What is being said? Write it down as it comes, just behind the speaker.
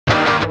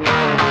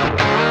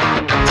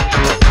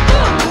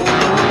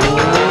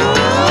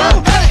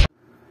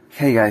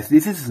Hey guys,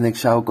 this is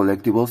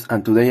snakeshadowcollectibles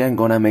and today I'm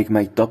gonna make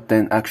my top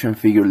 10 action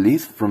figure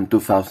list from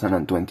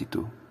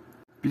 2022.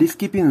 Please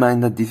keep in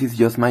mind that this is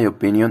just my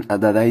opinion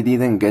and that I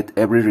didn't get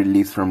every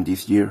release from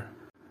this year.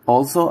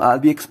 Also, I'll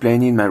be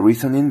explaining my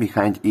reasoning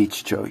behind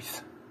each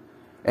choice.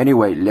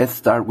 Anyway, let's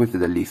start with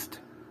the list.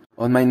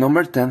 On my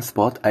number 10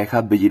 spot I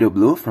have Vegito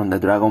Blue from the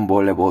Dragon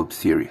Ball Evolved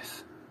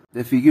series.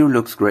 The figure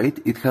looks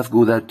great, it has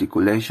good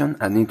articulation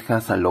and it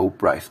has a low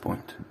price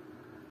point.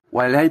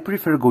 While I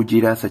prefer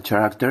Gojira as a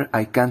character,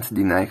 I can't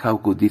deny how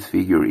good this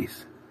figure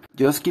is.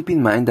 Just keep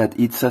in mind that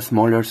it's a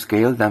smaller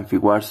scale than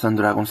Figuarts and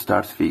Dragon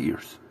Stars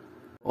figures.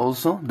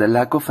 Also, the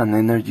lack of an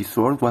energy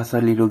sword was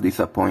a little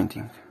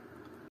disappointing.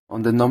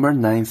 On the number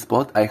 9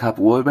 spot I have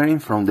Wolverine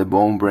from the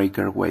Bone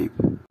Breaker wave.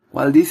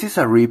 While this is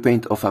a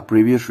repaint of a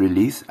previous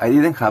release, I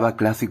didn't have a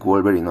classic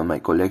Wolverine on my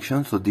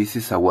collection, so this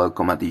is a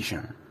welcome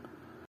addition.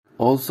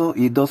 Also,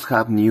 it does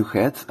have new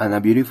heads and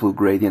a beautiful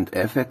gradient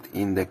effect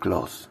in the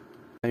claws.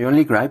 My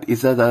only gripe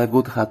is that I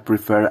would have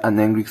preferred an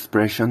angry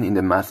expression in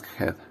the mask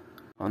head.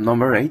 On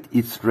number 8,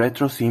 it's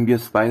Retro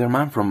Symbiote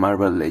Spider-Man from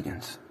Marvel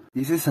Legends.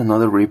 This is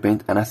another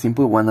repaint and a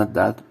simple one at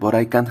that, but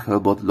I can't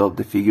help but love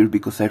the figure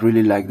because I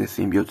really like the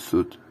symbiote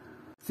suit.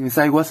 Since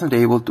I wasn't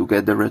able to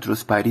get the Retro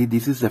Spidey,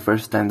 this is the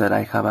first time that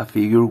I have a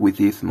figure with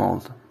this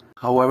mold.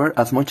 However,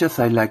 as much as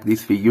I like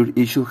this figure,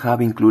 it should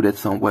have included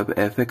some web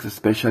effects,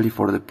 especially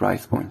for the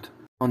price point.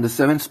 On the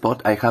 7th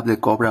spot I have the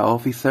Cobra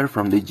Officer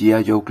from the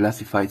G.I. Joe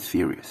Classified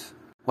series.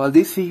 While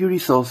this figure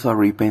is also a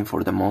repaint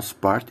for the most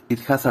part, it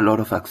has a lot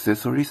of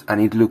accessories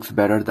and it looks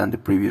better than the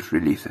previous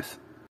releases.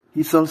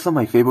 He's also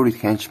my favorite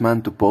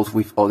henchman to pose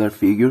with other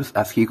figures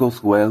as he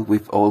goes well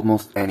with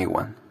almost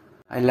anyone.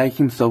 I like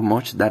him so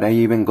much that I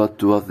even got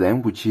 2 of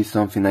them, which is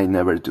something I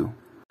never do.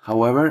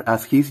 However,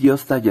 as he's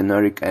just a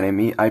generic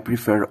enemy, I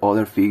prefer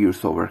other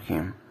figures over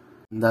him.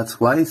 That's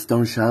why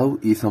Storm Shadow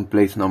is on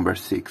place number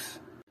 6.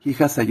 He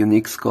has a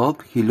unique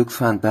sculpt, he looks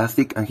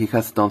fantastic and he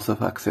has tons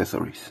of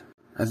accessories.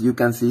 As you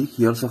can see,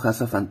 he also has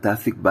a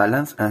fantastic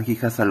balance and he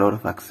has a lot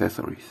of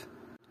accessories.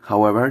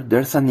 However,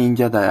 there's a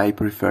ninja that I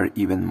prefer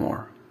even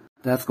more.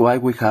 That's why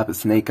we have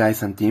Snake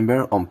Eyes and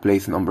Timber on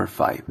place number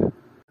 5.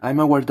 I'm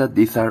aware that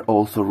these are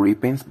also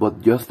repaints,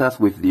 but just as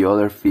with the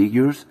other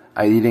figures,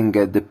 I didn't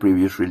get the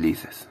previous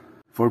releases.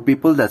 For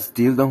people that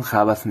still don't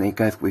have a Snake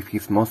Eyes with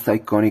his most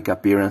iconic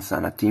appearance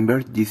and a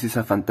Timber, this is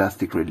a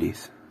fantastic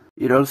release.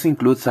 It also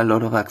includes a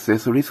lot of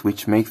accessories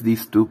which makes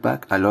this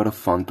 2-pack a lot of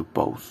fun to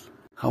pose.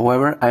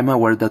 However, I'm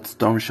aware that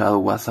Storm Shadow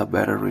was a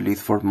better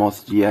release for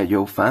most G.I.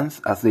 Joe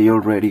fans as they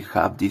already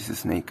have this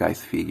Snake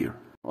Eyes figure.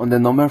 On the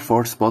number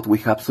 4 spot we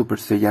have Super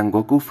Saiyan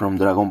Goku from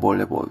Dragon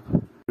Ball Evolved.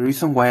 The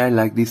reason why I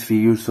like this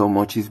figure so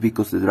much is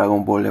because the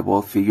Dragon Ball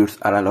Evolved figures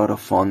are a lot of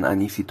fun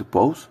and easy to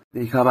pose,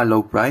 they have a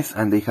low price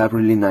and they have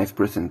really nice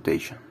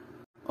presentation.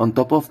 On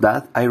top of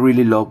that, I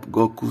really love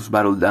Goku's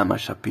battle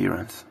damage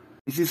appearance.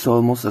 This is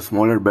almost a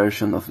smaller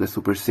version of the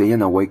Super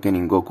Saiyan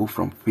Awakening Goku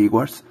from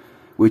Figuarts,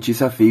 which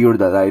is a figure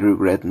that I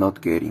regret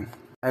not getting.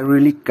 I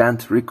really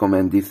can't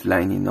recommend this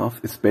line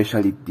enough,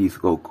 especially this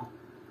Goku.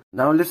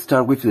 Now let's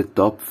start with the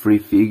top 3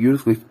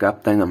 figures with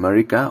Captain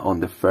America on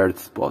the 3rd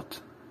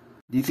spot.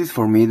 This is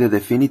for me the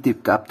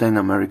definitive Captain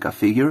America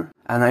figure,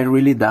 and I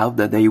really doubt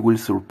that they will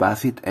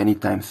surpass it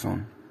anytime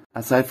soon.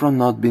 Aside from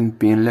not being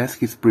pinless,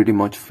 he's pretty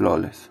much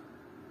flawless.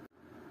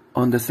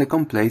 On the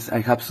 2nd place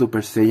I have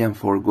Super Saiyan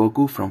 4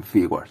 Goku from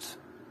Figuarts.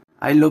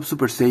 I love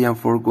Super Saiyan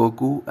 4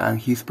 Goku and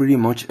he's pretty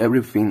much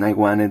everything I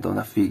wanted on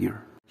a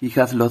figure. He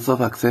has lots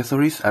of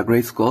accessories, a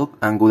great sculpt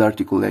and good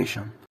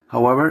articulation.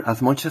 However,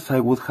 as much as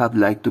I would have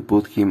liked to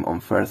put him on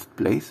 1st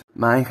place,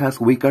 mine has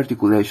weak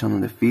articulation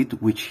on the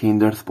feet which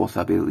hinders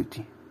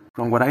posability.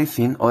 From what I've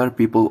seen, other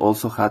people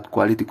also had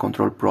quality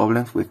control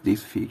problems with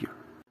this figure.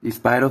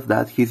 Despite of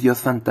that, he's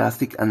just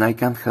fantastic and I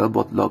can't help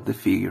but love the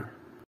figure.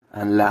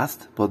 And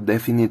last, but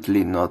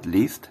definitely not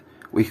least,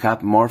 we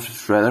have Morph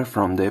Shredder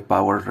from the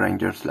Power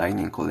Rangers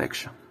Lightning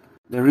collection.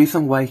 The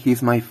reason why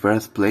he's my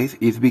 1st place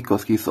is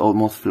because he's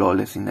almost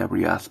flawless in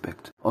every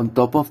aspect. On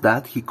top of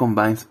that, he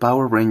combines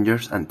Power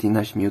Rangers and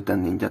Teenage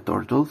Mutant Ninja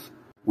Turtles,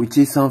 which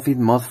is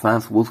something most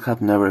fans would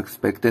have never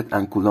expected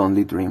and could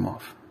only dream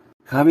of.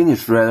 Having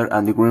Shredder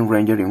and the Green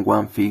Ranger in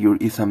one figure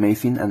is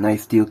amazing and I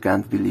still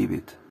can't believe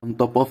it. On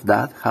top of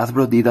that,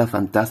 Hasbro did a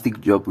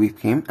fantastic job with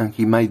him and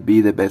he might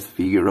be the best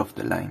figure of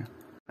the line.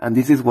 And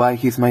this is why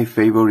he's my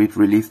favorite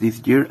release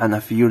this year and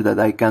a figure that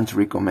I can't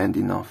recommend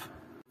enough.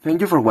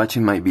 Thank you for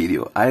watching my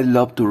video. I'd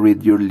love to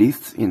read your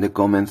lists in the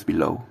comments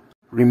below.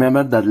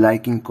 Remember that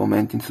liking,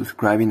 commenting,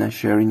 subscribing and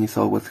sharing is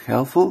always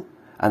helpful,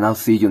 and I'll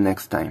see you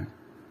next time.